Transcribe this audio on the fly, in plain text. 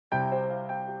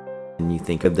when you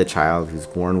think of the child who's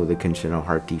born with a congenital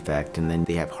heart defect and then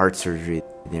they have heart surgery,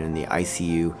 they're in the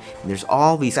ICU, and there's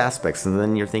all these aspects, and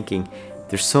then you're thinking,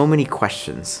 there's so many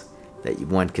questions that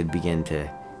one could begin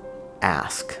to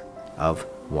ask of,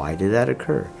 why did that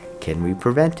occur? Can we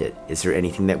prevent it? Is there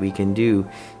anything that we can do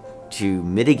to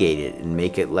mitigate it and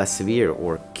make it less severe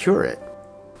or cure it?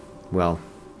 Well,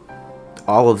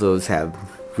 all of those have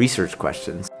research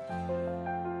questions.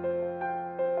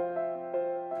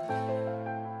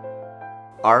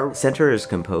 Our center is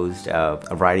composed of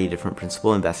a variety of different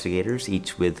principal investigators,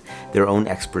 each with their own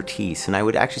expertise. And I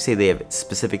would actually say they have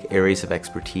specific areas of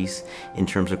expertise in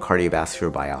terms of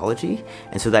cardiovascular biology.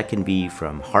 And so that can be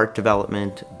from heart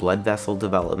development, blood vessel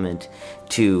development,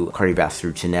 to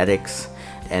cardiovascular genetics,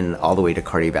 and all the way to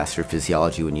cardiovascular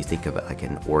physiology when you think of it like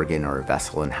an organ or a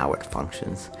vessel and how it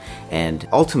functions. And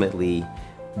ultimately,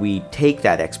 we take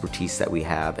that expertise that we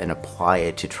have and apply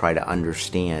it to try to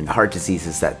understand heart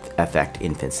diseases that affect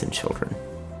infants and children.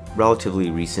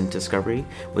 Relatively recent discovery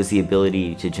was the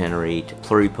ability to generate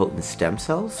pluripotent stem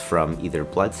cells from either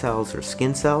blood cells or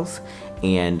skin cells.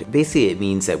 And basically it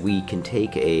means that we can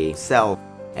take a cell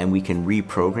and we can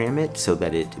reprogram it so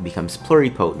that it becomes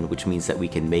pluripotent, which means that we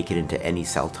can make it into any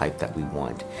cell type that we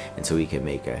want. And so we can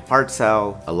make a heart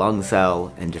cell, a lung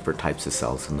cell, and different types of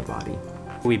cells in the body.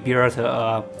 We built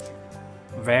a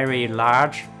very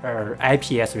large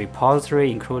IPS repository,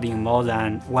 including more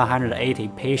than 180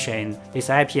 patients. This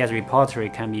IPS repository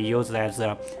can be used as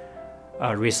a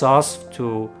resource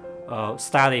to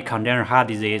study congenital heart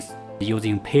disease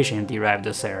using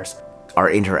patient-derived cells. Our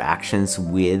interactions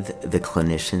with the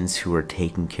clinicians who are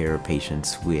taking care of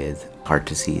patients with heart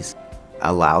disease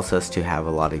allows us to have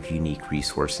a lot of unique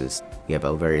resources. We have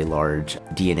a very large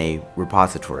DNA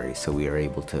repository, so we are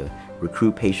able to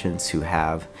recruit patients who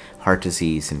have heart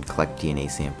disease and collect DNA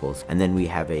samples. And then we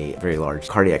have a very large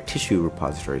cardiac tissue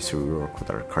repository, so we work with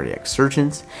our cardiac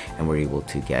surgeons and we're able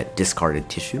to get discarded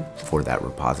tissue for that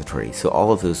repository. So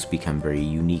all of those become very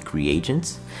unique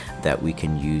reagents that we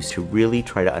can use to really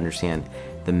try to understand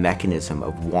the mechanism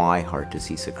of why heart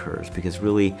disease occurs, because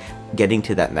really getting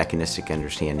to that mechanistic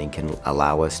understanding can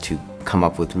allow us to come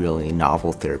up with really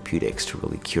novel therapeutics to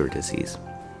really cure disease.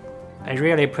 I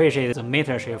really appreciate the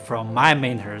mentorship from my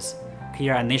mentors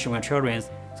here at Nationwide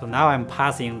Children's. So now I'm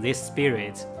passing this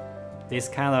spirit, this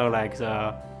kind of like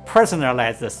the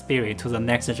personalized spirit to the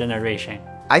next generation.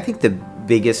 I think the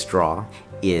biggest draw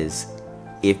is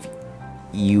if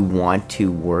you want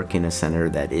to work in a center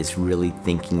that is really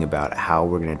thinking about how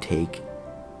we're going to take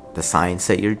the science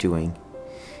that you're doing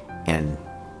and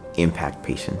impact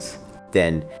patients,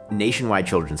 then Nationwide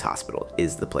Children's Hospital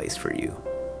is the place for you.